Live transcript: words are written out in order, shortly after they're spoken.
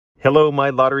Hello, my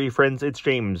lottery friends, it's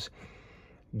James.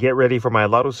 Get ready for my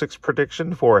Lotto 6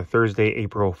 prediction for Thursday,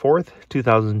 April 4th,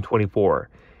 2024.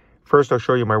 First, I'll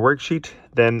show you my worksheet,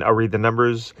 then I'll read the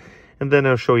numbers, and then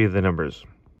I'll show you the numbers.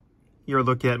 You're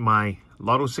looking at my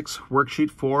Lotto 6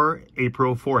 worksheet for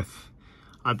April 4th.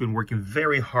 I've been working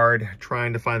very hard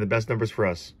trying to find the best numbers for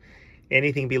us.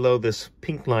 Anything below this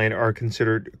pink line are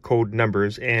considered code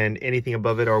numbers, and anything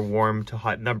above it are warm to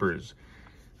hot numbers.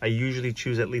 I usually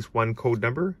choose at least one code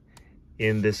number.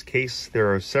 In this case,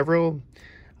 there are several.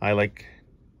 I like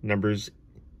numbers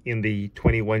in the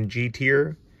 21G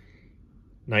tier,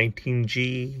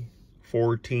 19G,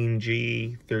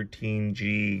 14G,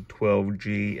 13G,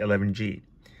 12G, 11G.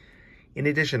 In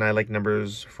addition, I like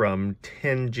numbers from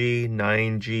 10G,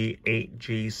 9G,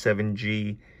 8G,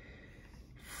 7G,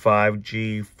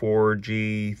 5G,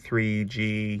 4G,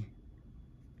 3G,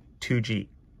 2G.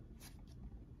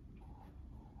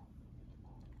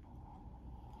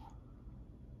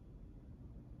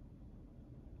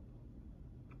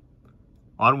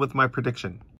 On with my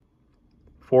prediction.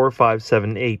 4, 5,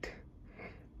 7, 8,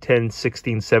 10,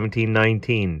 16, 17,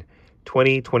 19,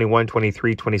 20, 21,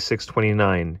 23, 26,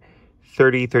 29,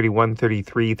 30, 31,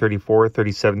 33, 34,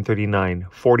 37, 39,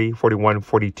 40, 41,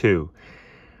 42.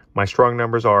 My strong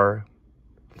numbers are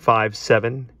 5,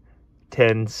 7,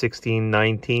 10, 16,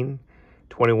 19,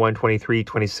 21, 23,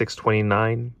 26,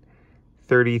 29,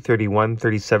 30, 31,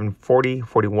 37, 40,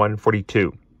 41,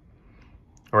 42.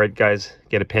 All right, guys,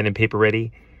 get a pen and paper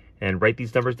ready and write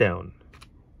these numbers down.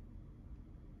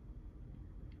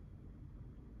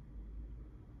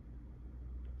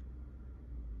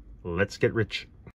 Let's get rich.